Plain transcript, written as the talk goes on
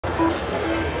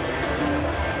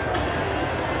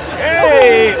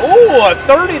Ooh, a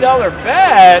 $30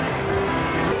 bet. All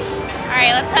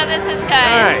right, let's hope this is good.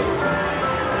 All right,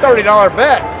 $30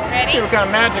 bet. Ready? See what kind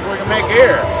of magic we can make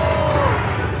here.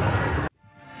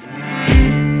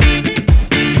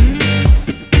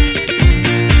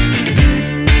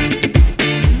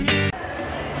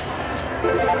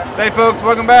 Hey folks,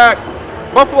 welcome back.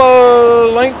 Buffalo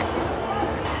Link.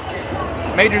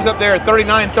 Majors up there at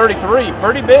 39.33,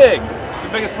 pretty big. It's the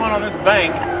biggest one on this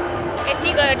bank. If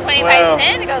you go to 25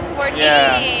 cents, it goes 14.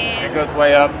 Yeah, it goes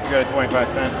way up if you go to 25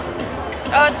 cents.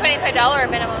 Oh, it's $25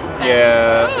 minimum spend.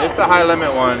 Yeah, Ooh. it's the high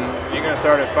limit one. You're gonna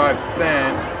start at 5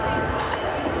 cents.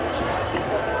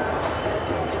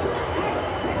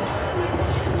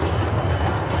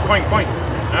 Coin, coin.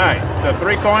 All right, so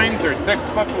 3 coins or 6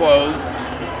 buffaloes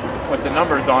with the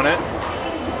numbers on it.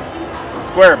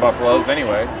 Square buffaloes,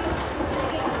 anyway.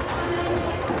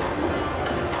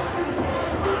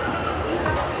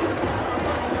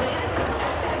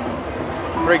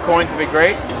 Three coins would be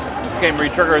great. This game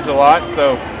re-triggers a lot,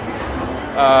 so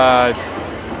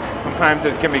sometimes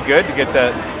it can be good to get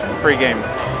the free games.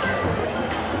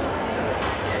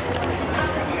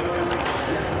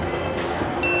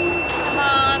 Come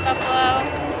on, Buffalo.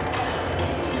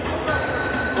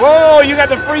 Whoa, you got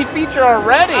the free feature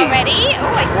already. Already?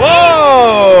 Oh, I did.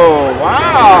 Whoa,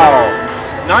 wow.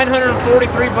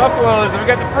 943 buffaloes, and we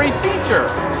got the free feature.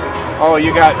 Oh,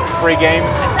 you got free games?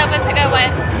 Let's hope it's a good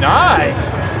one.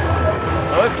 Nice.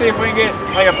 Well, let's see if we can get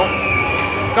like a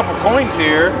couple coins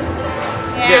here.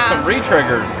 Yeah. Get some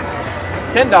re-triggers.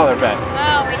 $10 bet.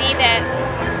 Oh, we need it.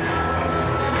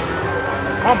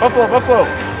 Come on, buffalo, buffalo.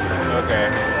 Okay.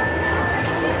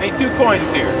 Need 2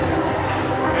 coins here.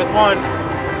 There's one.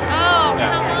 Oh,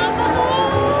 Yeah. come on, Buffalo.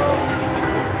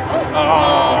 Oh,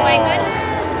 Oh. my goodness.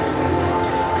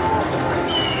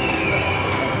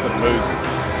 It's a moose.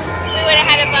 We would have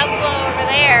had a buffalo over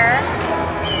there.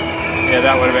 Yeah,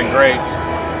 that would have been great.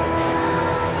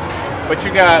 But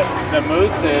you got the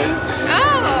mooses.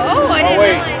 Oh, I didn't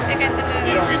wait. realize I got the moose.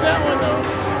 You don't get that one though.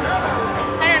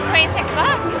 126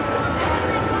 bucks.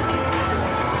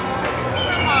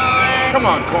 Come on. Come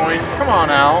on, coins. Come on,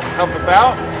 Al. Help us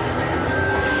out.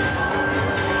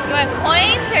 You want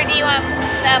coins or do you want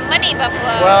the money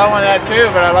buffalo? Well, I want that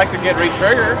too, but I'd like to get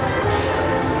re-triggered.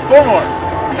 4 more.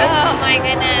 Oh my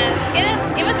goodness.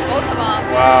 Give us both of them.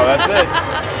 Wow, that's it.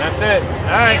 That's it.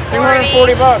 All right,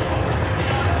 240 bucks.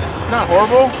 It's not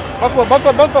horrible. Buffalo,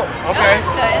 buffalo, buffalo. Okay. Oh,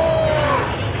 that's good.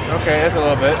 Okay, that's a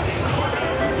little bit.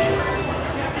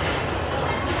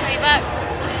 20 bucks.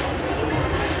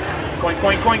 Coin,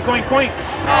 coin, coin, coin, coin.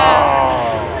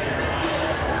 Oh.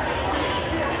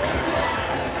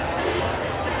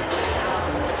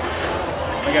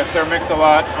 We got Sir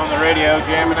Mix-a-Lot on the radio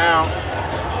jamming out.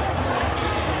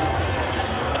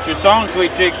 It's your song,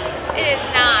 Sweet Cheeks. It is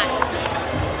not.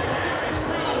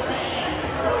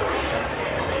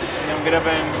 You gonna get up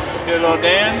and do a little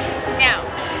dance? No.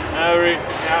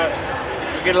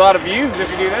 You get a lot of views if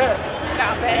you do that.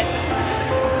 Stop it.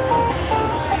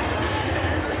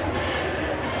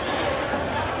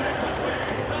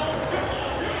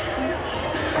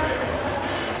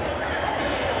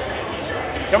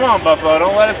 Come on, Buffalo,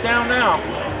 don't let us down now.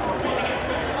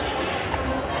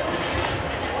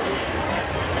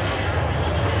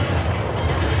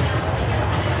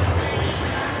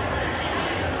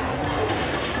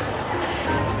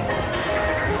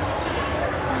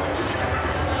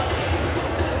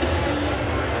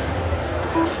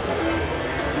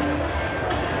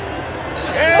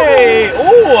 Hey,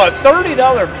 ooh, a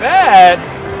 $30 bet.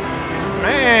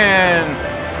 Man.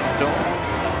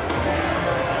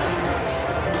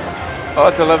 Oh,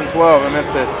 it's 11-12. I missed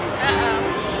it.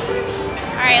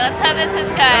 Uh-oh. All right, let's hope this is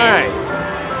good. All right.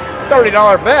 $30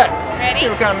 bet. Ready? See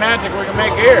what kind of magic we can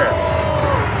make here.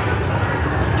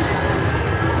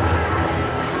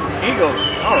 Eagles.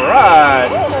 All right.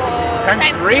 Ooh,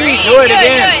 Times 3. three. Do it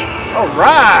again. Do it. All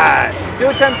right. Do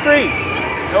it times 3.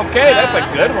 Okay, that's a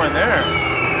good one there.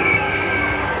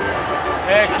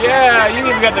 Heck yeah. You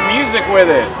even got the music with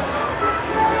it.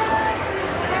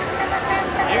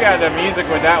 You got the music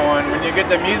with that one. When you get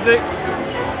the music,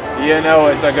 you know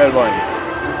it's a good one.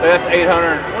 So that's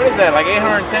 800. What is that? Like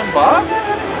 810 bucks?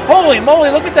 Holy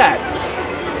moly! Look at that.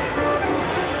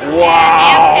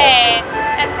 Wow. Hand pay.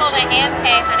 That's called a hand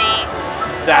pay, honey.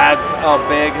 That's a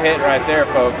big hit right there,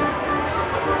 folks.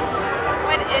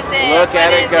 What is it? Look at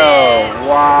it go.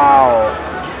 Wow.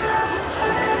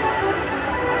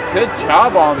 Good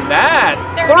job on that.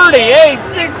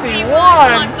 38.61.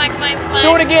 Come on.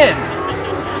 Do it again.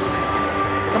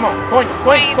 Come on. Coin. Come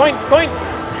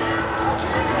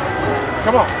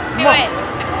on. Do it.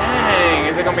 Dang.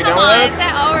 Is it going to be done Come with on, us? is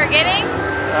that all we're getting?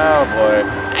 Oh boy.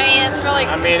 I mean, it's really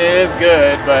I mean, it is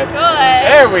good, but good.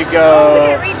 there we Oh, go. we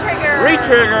get a retrigger.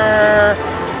 Retrigger.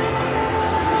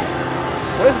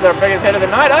 This is our biggest hit of the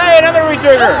night. Hey, another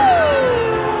retrigger.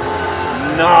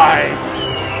 Nice.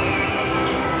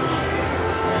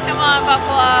 Come on,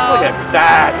 Buffalo. Look at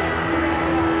that.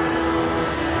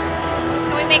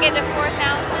 Can we make it to 4,000?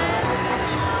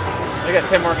 We got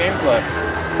 10 more games left.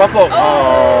 Buffalo. Oh.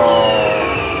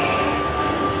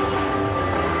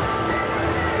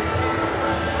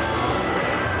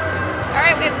 All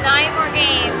right, we have 9 more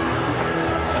games.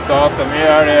 That's awesome. We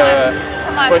already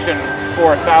pushing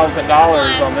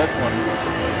 $4,000 on this one.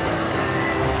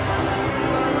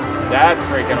 That's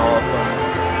freaking awesome.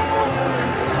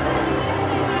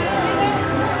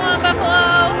 Come on,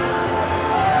 Buffalo.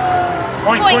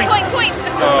 Point.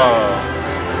 Oh.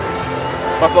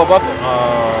 Buffalo.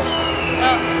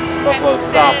 Buffalo,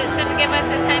 stop. It's going to give us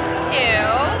a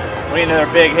 ×2. We need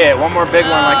another big hit. One more big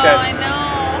one like that. I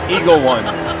know. Eagle one.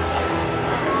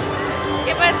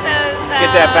 Give us those.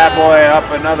 Get that bad boy up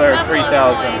another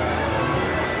 3,000.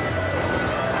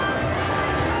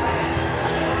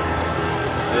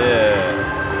 Yeah.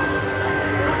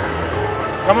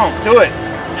 Come on, do it.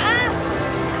 Ah.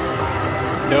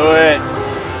 Do it.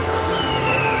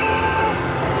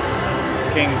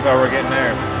 Kings, how we're getting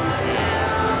there.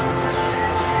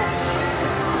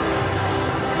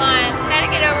 Come on, it's got to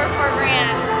get over $4,000.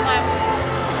 Come on.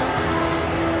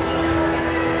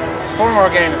 4 more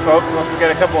games, folks, unless we get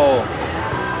a couple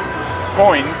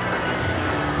coins.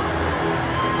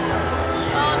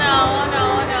 Oh no.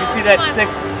 Did you see that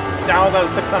 $6,600?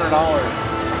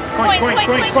 Coin.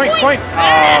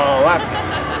 Oh, last game.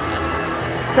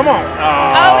 Come on.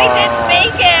 Oh, we didn't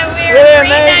make it. We were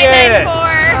didn't make it. 3,994.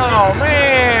 Oh,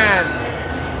 man.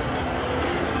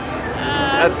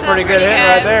 That's a pretty good hit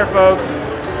right there, folks.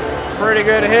 Pretty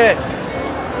good hit.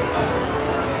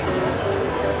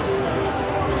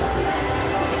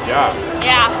 Good job.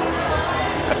 Yeah.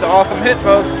 That's an awesome hit,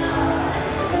 folks.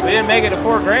 We didn't make it to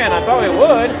 $4,000. I thought we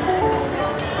would.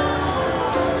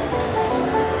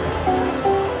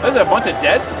 There's a bunch of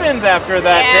dead spins after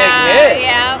that big hit.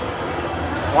 Yeah.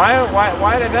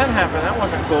 Why did that happen? That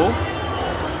wasn't cool.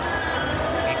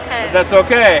 Because But that's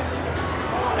okay.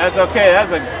 That's okay.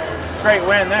 That's a great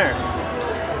win there.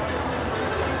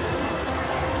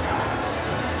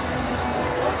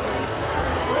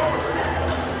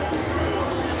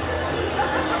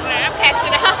 I'm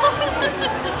cashing out.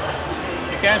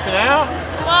 You cashing out?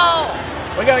 Well,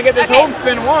 We gotta get this home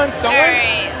spin once, don't we?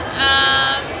 Alright.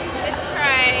 Let's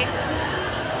try.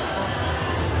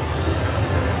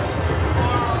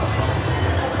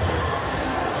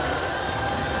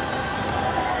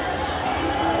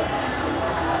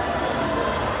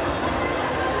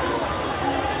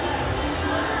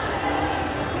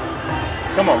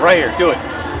 Come on, right here, do it.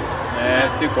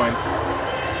 That's 2 coins.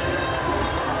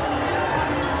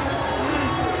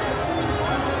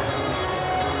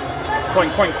 Coin.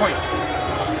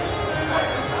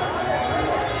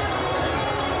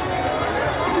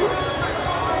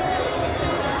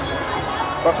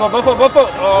 Buffalo.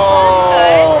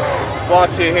 Oh,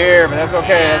 blocked you here, but that's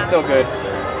okay. Yeah. That's still good.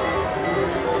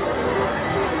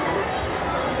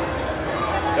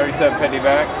 37.50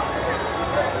 back.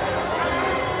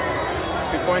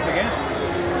 2 coins again.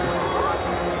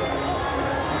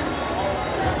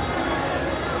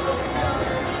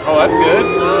 Oh, that's good.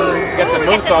 Get the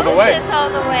moose all the way. All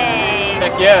the way.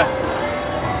 Heck yeah.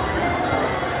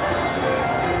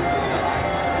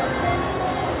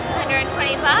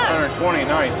 120 bucks. 120,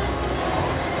 nice.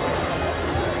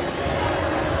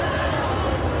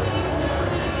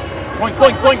 Coin.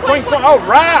 All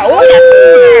right.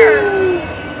 Ooh.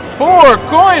 4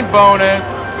 coin bonus.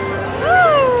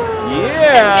 Woo.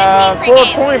 Yeah, 4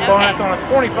 games. coin bonus Okay. on a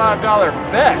 $25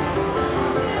 bet.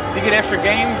 Do you get extra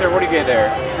games or what do you get there?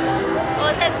 Well,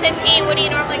 it says 15. What do you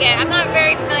normally get? I'm not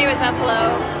very familiar with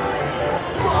Buffalo.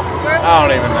 I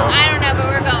don't even know. I don't know, but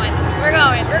we're going. We're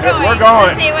going. We're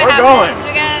Let's see what We're happens. going.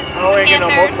 We got Oh, we ain't getting no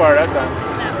Panthers. multiplier that time.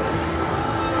 No.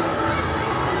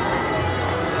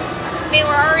 I mean,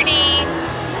 we're already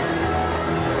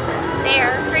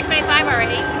there. 325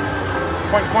 already.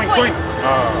 Coin.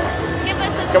 Give us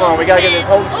this Come on, we gotta get this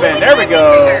whole spin. There we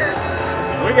go.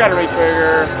 We got a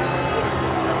retrigger.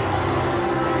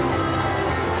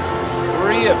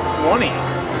 3 of 20.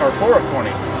 Or 4 of 20.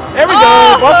 There we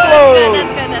go, Buffalo. That's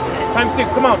good. Times 2,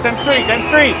 come on, times 3. Times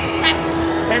 3.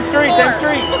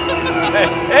 Hey,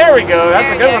 there we go.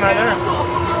 That's a good one right there.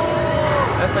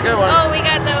 That's a good one. Oh, we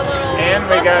got the little. And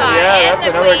we got, yeah, that's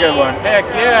another good one. Heck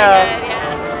yeah.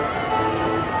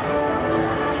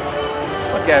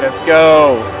 Look at us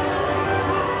go.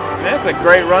 That's a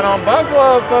great run on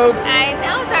Buffalo, folks. I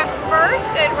know, it's our first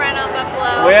good run on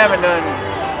Buffalo. We haven't done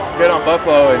good on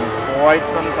Buffalo in quite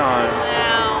some time.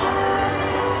 Wow.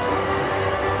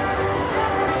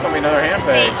 It's going to be another hand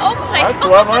peg. Oh my That's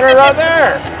God. 1,200 right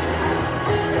there.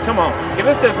 Come on, give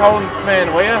us this hold and spin,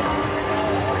 will ya?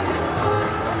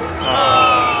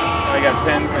 Oh, we got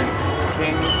 10s and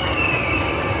kings.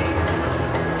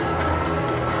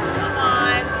 Come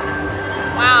on.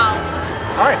 Wow.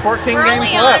 All right, 14 We're games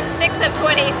only left. on 6 of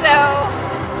 20, so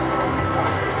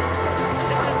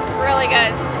this is really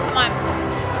good. Come on.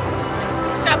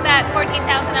 Let's drop that $14,000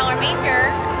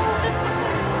 major.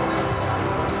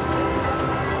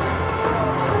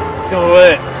 Do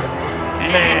it.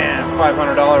 Man,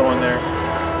 $500 one there.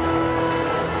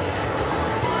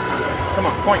 Come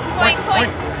on, point.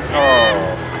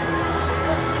 Oh.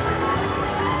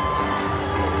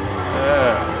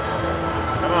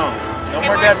 Come on. No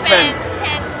more dead spins.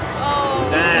 10. Oh,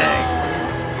 dang.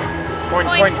 No.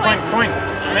 Point.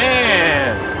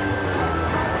 Man.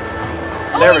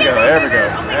 Oh, There we go. There we go.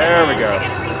 Oh my There we goodness, go. I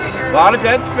got a re-trigger. A lot of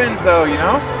dead spins though, you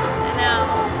know? I know.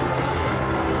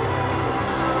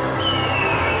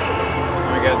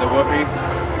 We got the whoopee.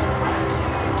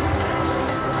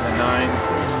 The 9s.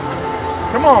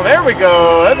 Come on, there we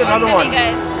go. That's another one.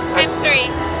 Good. Times 3.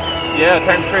 Yeah,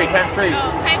 times 3. Oh, times 3.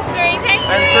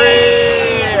 Times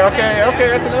 3.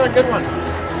 Okay, that's another good one.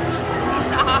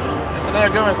 That's another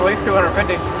good one. It's at least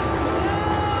 250. You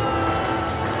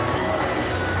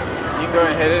can go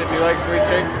ahead and hit it if you like, sweet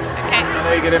chicks. Okay. I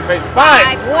know you get impatient.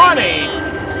 520.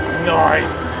 Nice.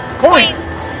 Coin.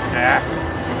 Yeah.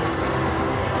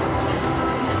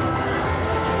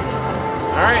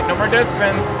 All right, no more dead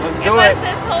spins. Let's do it. Give us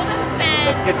this hold and spin.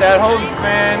 Let's get that hold and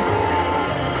spin.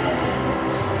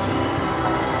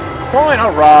 Coin.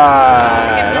 All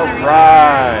right. All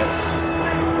right.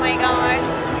 Oh my gosh.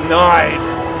 Nice.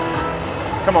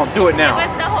 Come on, do it now. Give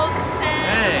us the hold and spin.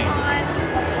 Dang. Come on.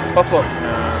 Buffalo.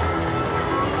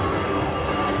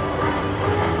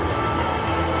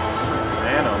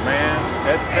 Man, oh man.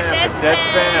 Dead spin after dead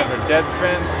spin after dead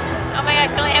spin. Oh my gosh,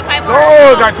 we only have 5 more.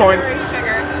 Oh, got coins.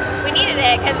 Sugar. We needed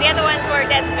it because the other ones were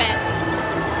dead spin.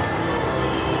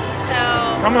 So.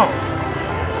 Come on.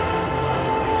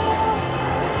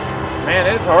 Man,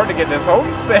 it's hard to get this hold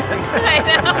and spin. I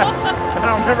know. I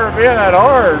don't remember it being that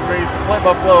hard. We used to play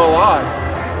Buffalo a lot.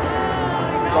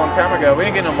 A long time ago. We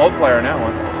didn't get no multiplier in that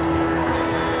one.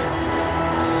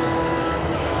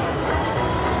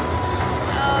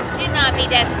 Oh, do not be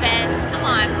dead spins. Come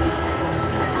on.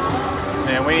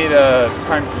 Man, we need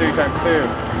times 2.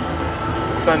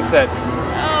 Sunsets.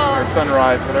 Oh. Or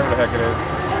sunrise, whatever the heck it is.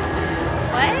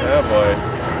 What? Oh boy.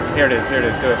 Here it is. Do it.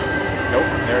 Nope,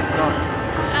 there it's not.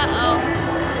 Uh-oh.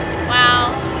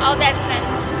 Wow. All dead spins.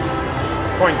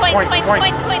 Point.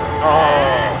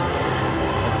 Oh.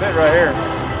 That's it right here.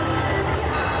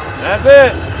 That's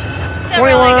it. Still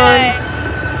really good.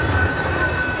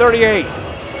 38.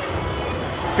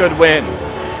 Good win.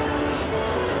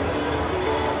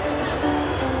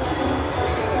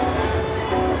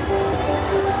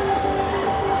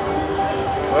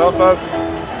 Well, folks,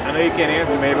 I know you can't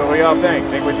answer me, but what do y'all think?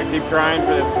 Think we should keep trying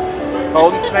for this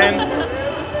hold and spin?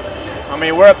 I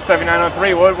mean, we're up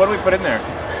 7903. What do we put in there?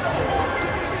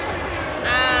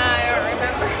 I don't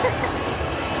remember.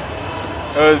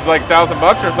 It was like $1,000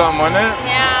 or something, wasn't it?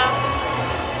 Yeah.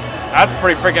 That's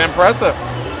pretty freaking impressive.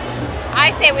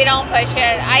 I say we don't push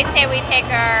it. I say we take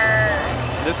our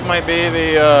This might be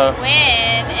the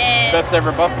win and best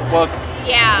ever Buffalo. Well, it's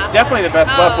yeah. definitely the best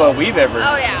Buffalo we've ever.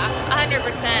 Oh yeah, 100%.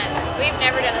 We've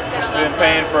never done this good on We've been Buffalo.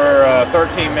 paying for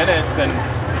 13 minutes and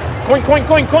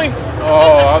coin. Oh, I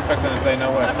was expecting to say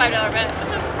no way. A $5 bet.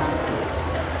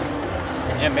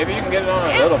 Yeah, maybe you can get it on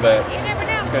a little bit. You never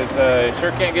know. Because you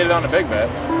sure can't get it on a big bet.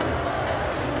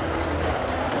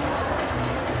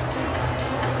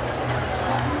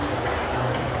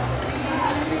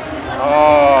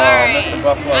 Oh, Alright. Mr.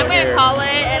 Buffalo I'm going to here. call it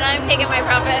and I'm taking my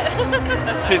profit.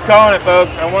 She's calling it,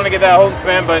 folks. I want to get that hold and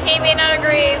spin, but He may not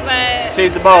agree, but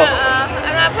she's the boss.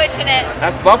 I'm not pushing it.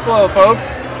 That's Buffalo, folks.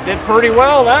 Did pretty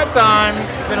well that time.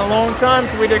 It's been a long time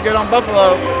since we did good on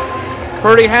Buffalo.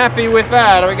 Pretty happy with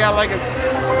that. We got like a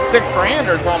 $6 grand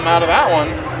or something out of that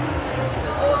one.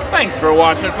 Thanks for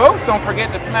watching, folks. Don't forget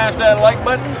to smash that like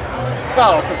button,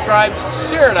 follow, subscribe,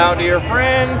 share it out to your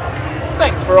friends.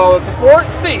 Thanks for all the support.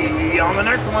 See you on the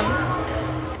next one.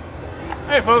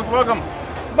 Hey, folks, welcome.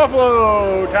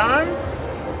 Buffalo time.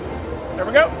 There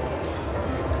we go.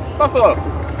 Buffalo.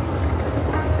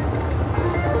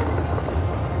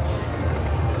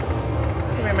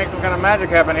 We can make some kind of magic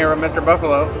happen here with Mr.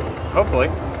 Buffalo. Hopefully.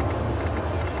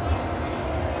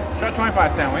 Try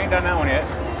 25 cent. We ain't done that one yet.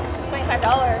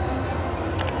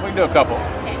 $25. We can do a couple.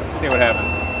 Okay. See what happens.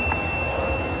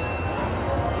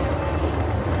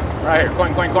 Right here,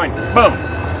 coin, coin, coin. Boom!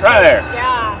 Right there.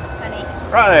 Yeah, honey.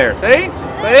 Right there. See?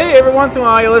 See? Every once in a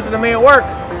while you listen to me, it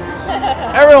works.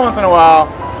 Every once in a while.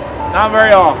 Not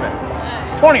very often.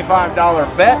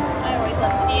 $25 bet. I always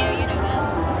listen to you, you know that.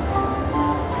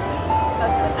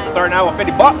 Most of the time. Starting out with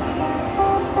 50 bucks.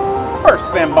 First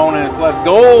spin bonus, let's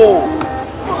go.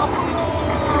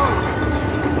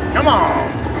 Come on.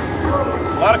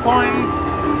 A lot of coins.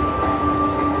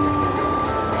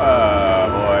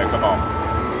 Boy, come on.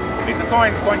 Need some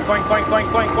coins. Coin, coin, coin, coin,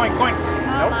 coin, coin, coin.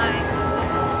 Oh my.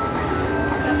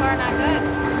 So far not good.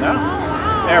 No? Oh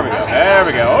wow. There we go. Okay. There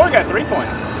we go. Oh, we got 3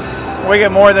 points. We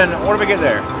get more than, what do we get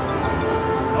there?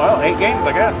 Well, 8 games,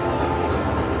 I guess.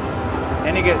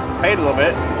 And you get paid a little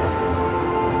bit.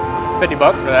 50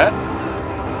 bucks for that.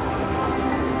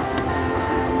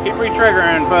 Keep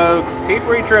re-triggering, folks. Keep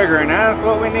re-triggering. That's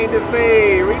what we need to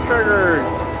see. Re-triggers.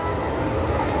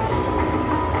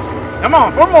 Come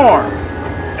on, 4 more.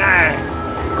 Dang.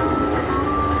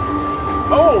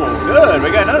 Oh, good.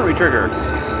 We got another re-trigger.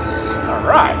 All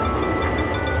right.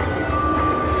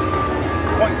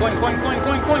 Coin, coin, coin, coin,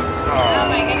 coin, coin. Oh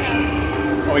my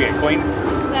goodness. Oh, we get coins.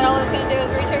 Is that all it's going to do is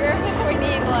re-trigger? We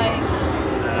need like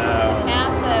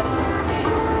massive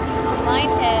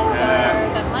line hits or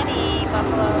the money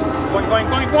buffalo. Coin, coin,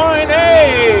 coin, coin.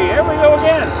 Hey, there we go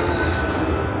again.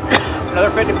 Another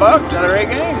 50 bucks, another 8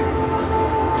 games.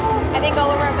 I think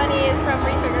all of our money is from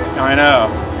re-triggers. I know.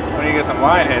 We need to get some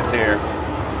line hits here.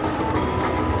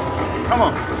 Come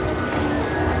on.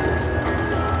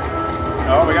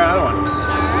 Oh, we got another one.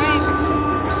 Alright.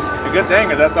 A good thing,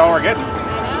 because that's all we're getting.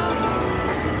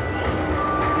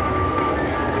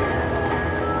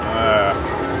 I know.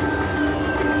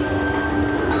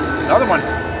 Another one.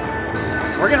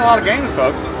 We're getting a lot of games,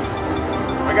 folks.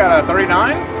 We got a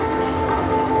 39.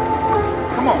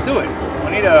 Come on, do it.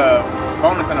 We need a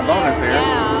bonus and a bonus here.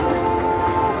 Yeah.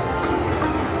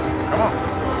 Come on.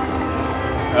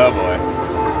 Oh boy.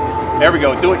 There we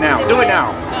go. Do it now. Do it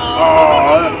now.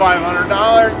 Oh, the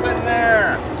 $500 sitting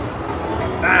there.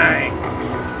 Dang.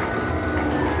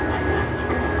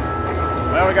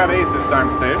 Well, we got aces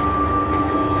times 2.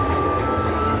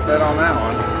 That's it on that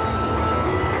one.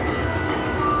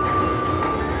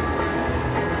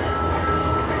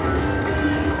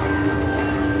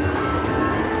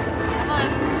 come on.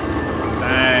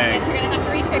 Dang. Guess you're going to have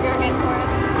to re-trigger again for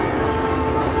us.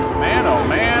 Man, oh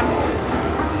man.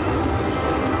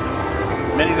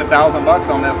 Minnie's $1,000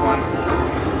 on this one.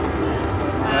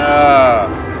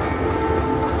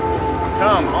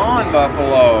 Come on,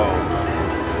 Buffalo.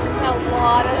 A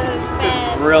lot of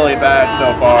spins. It's really bad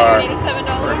so far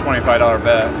 $187. for a $25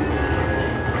 bet.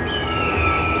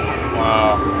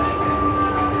 Wow.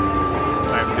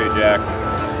 Times 2 jacks.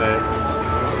 That's it.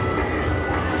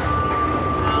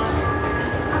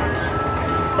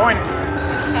 Coin.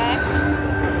 Okay.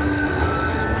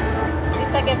 At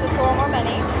least that gives us a little more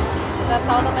money. That's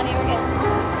all the money we're getting.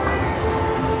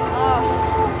 Oh.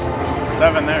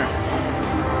 7 there.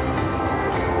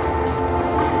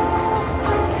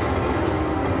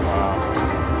 Wow.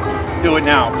 Do it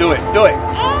now. Do it. Do it.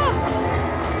 Ah!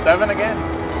 7 again.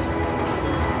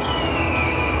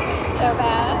 So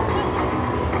bad.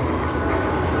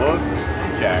 Wolves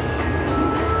and jacks.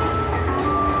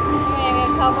 Okay, we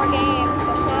have 12 more games.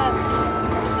 That's it.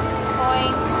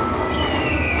 Point.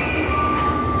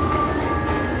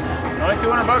 Only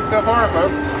 $200 so far,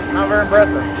 folks. Not very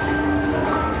impressive.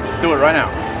 Do it right now.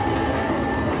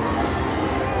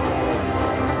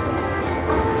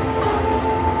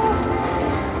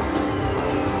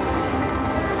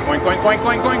 Coin, coin, coin,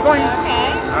 coin, coin, coin. Okay.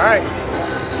 All right.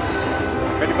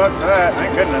 $50 for that.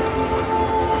 Thank goodness.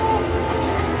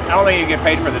 I don't think you get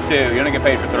paid for the 2. You only get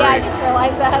paid for 3. Yeah, I just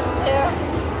realized that too.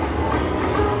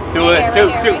 Do it. Right Two.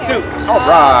 here. All Oh,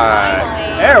 right.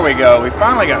 finally. There we go. We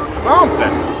finally got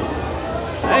something.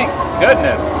 Thank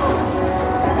goodness.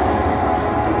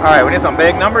 All right, we need some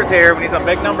big numbers here. We need some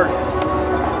big numbers.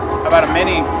 How about a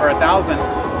mini for 1,000?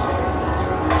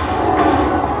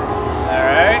 All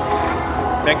right.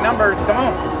 Big numbers. Come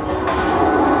on.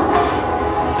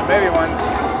 The baby ones.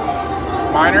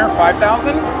 Minor,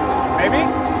 5,000, maybe?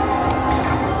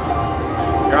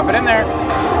 Drop it in there.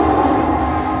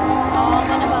 All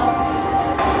minimums.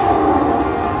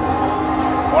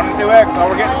 1 and 2X, all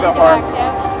we're getting so far. 2X,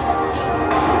 yep.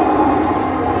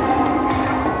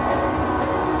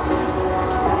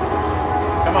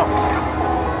 Come on.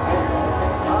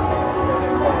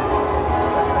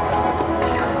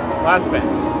 Last spin.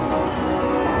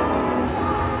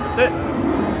 That's it.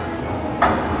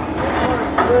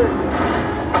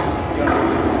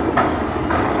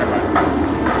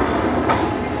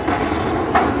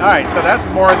 right, so that's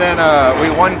more than we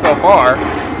won so far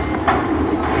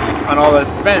on all those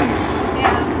spins.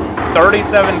 Yeah.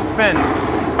 37 spins,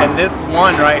 and this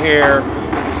one right here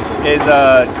is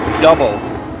double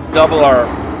our,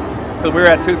 because we were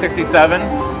at 267,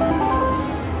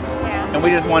 Yeah. and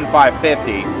we just won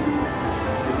 550.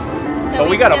 So But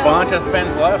we got a bunch of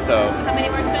spins left though. How many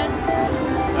more spins?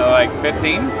 Like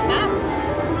 15? Ah.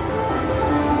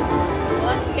 Well,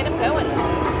 let's get them going.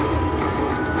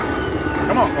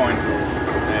 Come on, coins.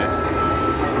 Yeah.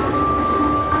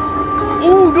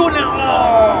 Ooh, do it now!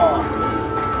 Oh!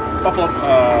 Buffalo.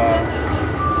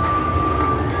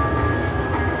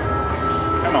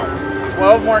 Come on.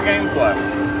 12 more games left.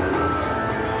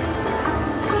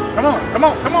 Come on, come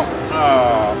on, come on!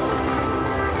 Oh.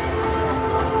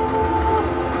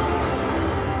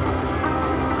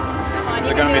 Is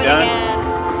it gonna be done? Again.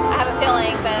 I have a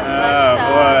feeling, but let's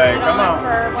boy, put it come on.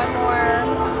 for one more.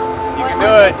 You can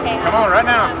do it. Come on, right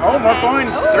now. Oh, more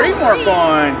coins. Ooh, 3 more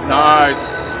coins. Nice.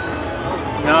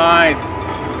 Nice.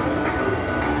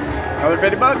 Another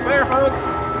 50 bucks there, folks.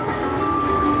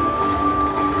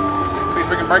 See if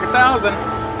we can break 1,000.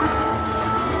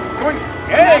 Coin.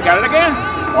 Hey, got it again.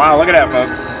 Wow, look at that,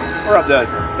 folks. We're up to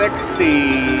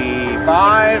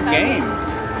 65 games.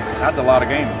 That's a lot of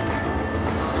games.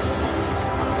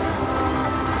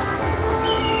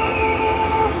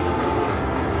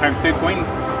 Times 2 queens.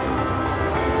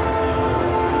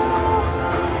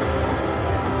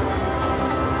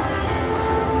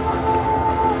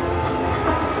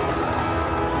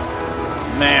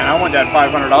 Man, I want that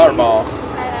 $500 ball. I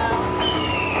know.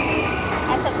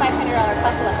 That's a $500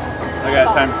 buffalo. Look at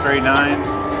that, times 3, 9.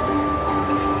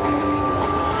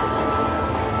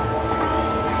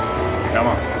 Come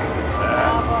on.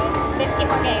 Oh, boys. 15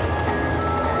 more games.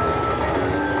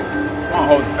 Come on,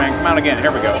 hold span. Come out again.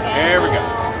 Here we go. Here we go.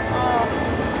 Oh.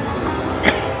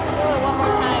 Do it one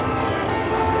more time.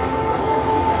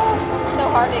 So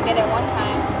hard to get it one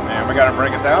time. Man, we got to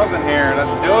break 1,000 here.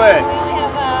 Let's do it. We only have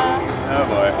Oh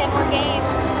boy. 10 more games.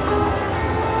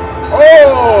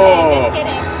 Oh! Okay, just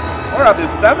kidding. We're up to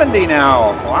 70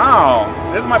 now. Wow.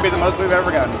 This might be the most we've ever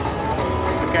gotten.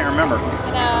 I can't remember.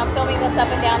 I know, I'm filming this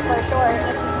up and down for a short.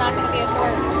 This is not going to be a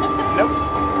short. Nope.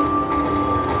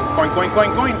 Coin, coin,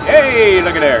 coin, coin. Hey,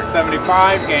 look at there. 75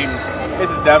 games.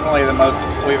 This is definitely the most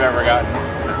we've ever gotten.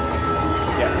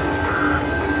 Yeah.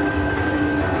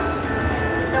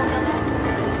 Don't kill that.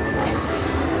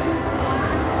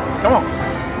 Come on.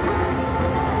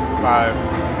 5.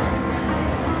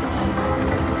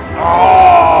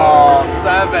 Oh,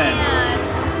 7. Man,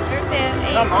 there's it.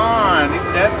 8. Come on. These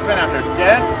dead spin after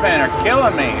dead spin are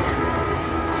killing me.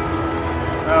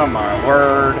 Oh my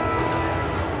word.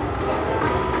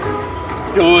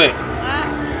 Do it.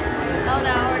 Oh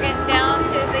no, we're getting down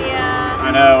to the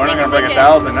I know, we're not going to break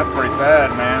 1,000. That's pretty sad,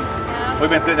 man. Yeah. We've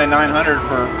been sitting at 900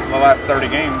 for the last 30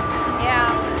 games.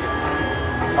 Yeah.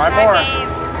 5 more.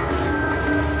 Games.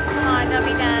 Come on, don't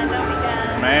be done. Don't be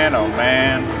done. Man, oh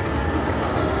man.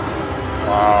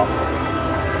 Wow.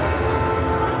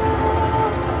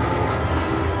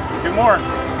 2 more.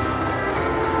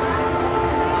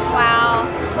 Wow.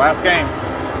 Last game.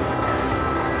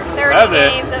 30 That's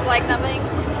it. games of like nothing.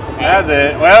 Okay. That's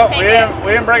it. Well, Take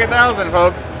we didn't break 1,000,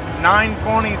 folks.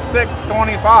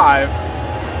 926.25.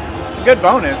 It's a good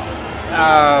bonus.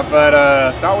 But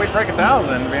thought we'd break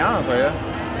 1,000, to be honest with you.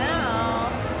 No.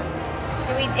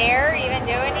 Do we dare even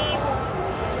do any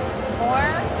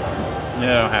more? You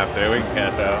don't have to. We can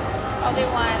cash out. I'll do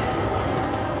 1.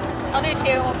 I'll do 2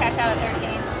 and we'll cash out at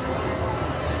 13.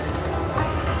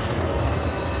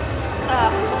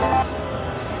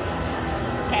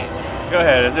 Okay. Go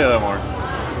ahead. Let's do a little more.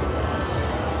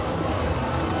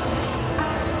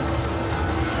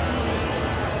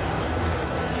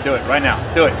 Do it right now.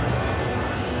 Do it.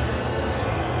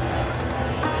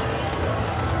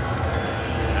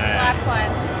 Last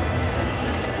one.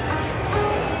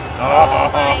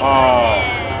 Oh.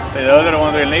 See, those are the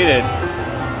ones we needed.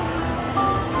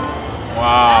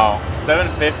 Wow.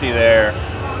 750 there.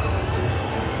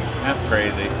 That's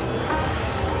crazy.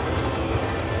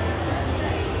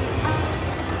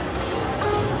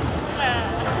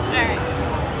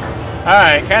 All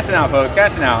right, cashing out, folks.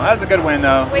 Cashing out. That's a good win,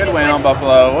 though. Good win on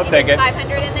Buffalo. We'll take it.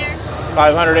 500 in there?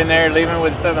 500 in there, leaving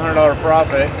with $700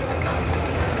 profit.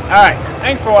 All right.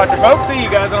 Thanks for watching, folks. See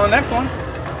you guys on the next one.